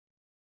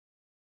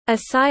A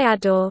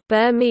Sayadaw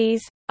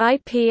Burmese,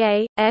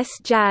 IPA,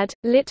 S-Jad,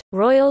 lit.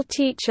 Royal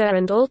Teacher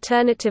and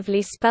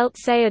alternatively spelt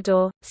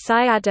Sayadaw,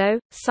 Sayadaw,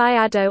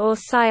 Sayadaw or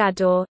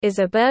Sayadaw is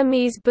a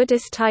Burmese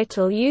Buddhist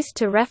title used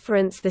to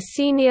reference the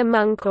senior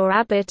monk or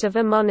abbot of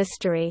a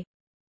monastery.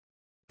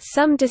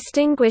 Some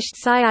distinguished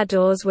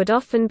Sayadaws would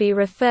often be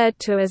referred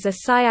to as a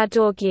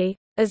Sayadawgyi,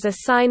 as a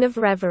sign of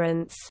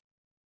reverence.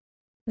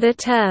 The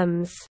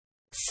terms,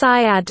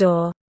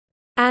 Sayadaw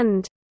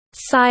and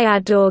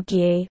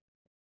Sayadawgyi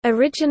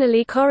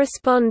originally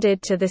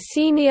corresponded to the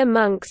senior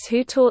monks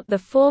who taught the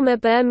former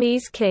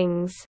Burmese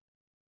kings.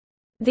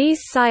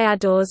 These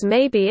Sayadaws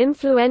may be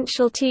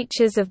influential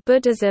teachers of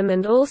Buddhism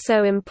and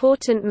also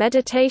important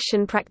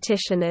meditation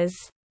practitioners.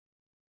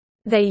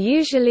 They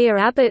usually are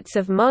abbots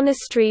of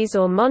monasteries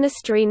or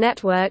monastery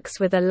networks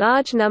with a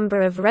large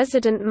number of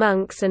resident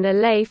monks and a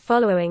lay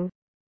following.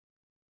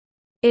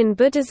 In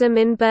Buddhism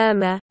in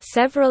Burma,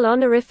 several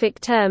honorific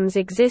terms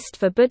exist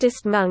for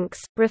Buddhist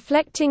monks,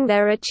 reflecting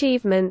their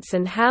achievements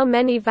and how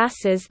many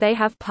vasas they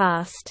have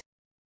passed.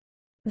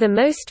 The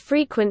most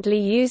frequently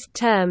used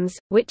terms,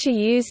 which are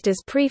used as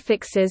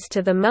prefixes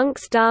to the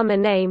monk's dharma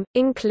name,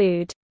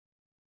 include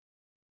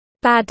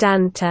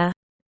Bhadanta,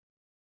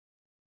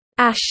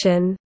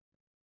 Ashen,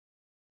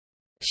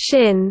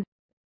 Shin,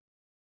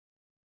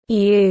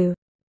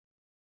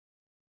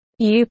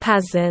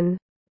 Upazan,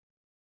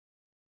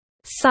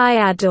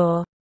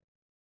 Sayadaw,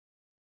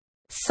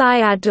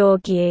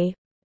 Sayadawgyi.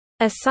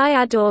 A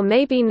Sayadaw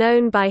may be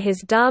known by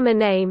his dharma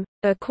name,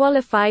 a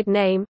qualified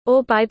name,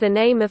 or by the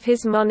name of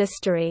his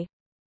monastery.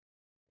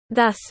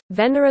 Thus,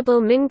 Venerable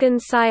Mingan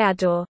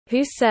Sayadaw,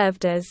 who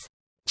served as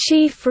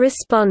chief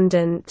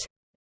respondent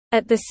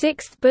at the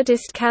Sixth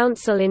Buddhist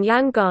Council in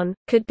Yangon,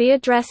 could be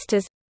addressed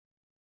as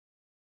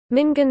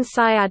Mingan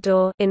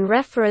Sayadaw in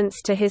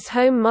reference to his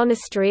home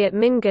monastery at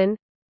Mingan.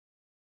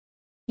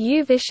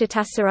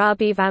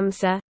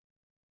 Uvishatasarabhivamsa,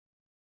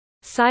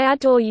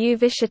 Sayadaw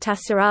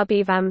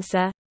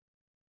Uvishatasarabhivamsa,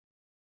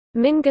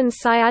 Mingan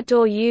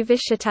Sayadaw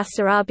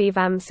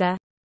Uvishatasarabhivamsa,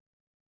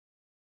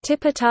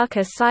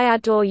 Tipitaka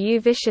Sayadaw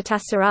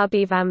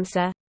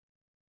Uvishatasarabhivamsa,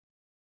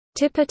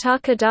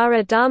 Tipitaka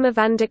Dara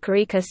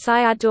Dharmavandakarika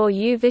Sayadaw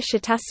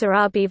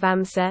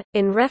Uvishatasarabhivamsa,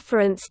 in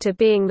reference to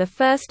being the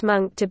first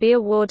monk to be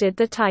awarded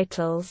the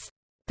titles,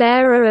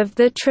 Bearer of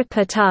the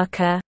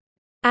Tripitaka,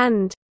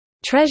 and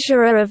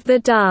Treasurer of the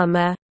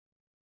Dharma.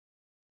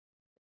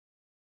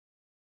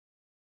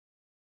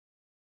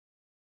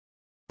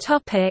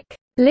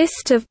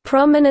 List of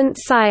prominent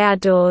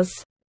Sayadaws.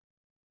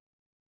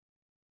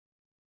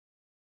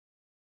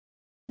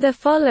 The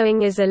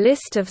following is a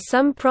list of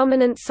some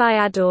prominent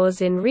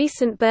Sayadaws in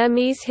recent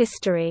Burmese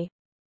history.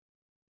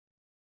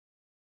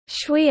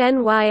 Shui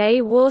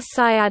Nya War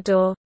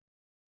Sayadaw,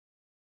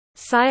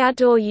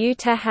 Sayadaw U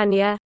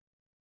Tehanya,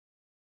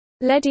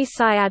 Ledi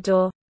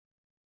Sayadaw,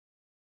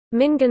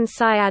 Mingan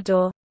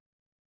Sayadaw,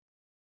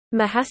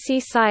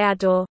 Mahasi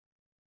Sayadaw,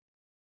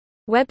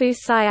 Webu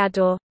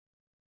Sayadaw,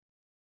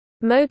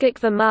 Mogak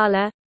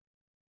Vimala,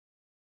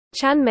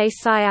 Chanmay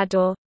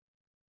Sayadaw,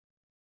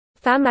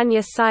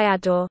 Thamanya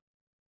Sayadaw,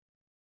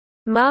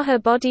 Maha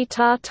Bodhi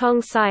Ta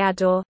Tong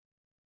Sayadaw,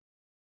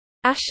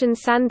 Ashan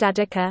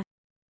Sandadika,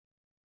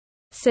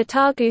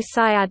 Satagu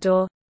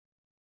Sayadaw,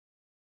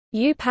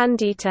 U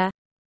Pandita,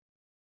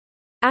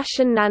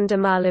 Ashan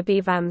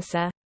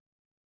Nandamalabhivamsa.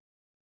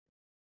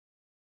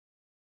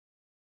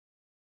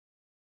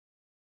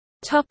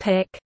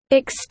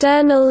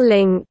 External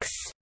links.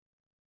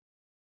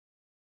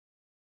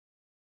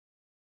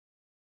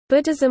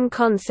 Buddhism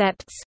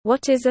concepts.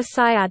 What is a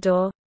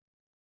Sayadaw?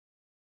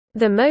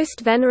 The Most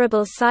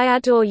Venerable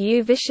Sayadaw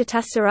U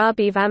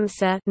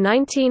Vishatasarabhivamsa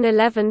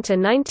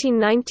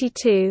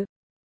 (1911–1992).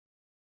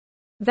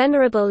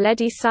 Venerable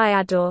Ledi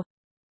Sayadaw,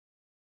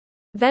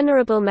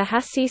 Venerable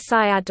Mahasi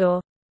Sayadaw.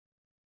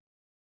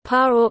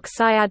 Pa-Auk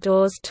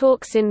Sayadaws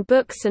talks in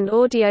books and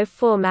audio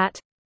format.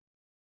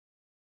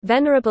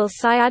 Venerable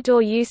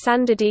Sayadaw U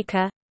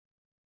Sandadika,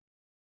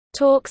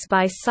 talks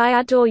by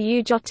Sayadaw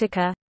U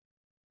Jotika.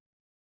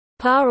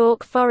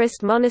 Pa-Auk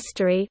Forest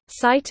Monastery,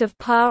 site of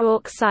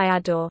Pa-Auk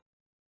Sayadaw.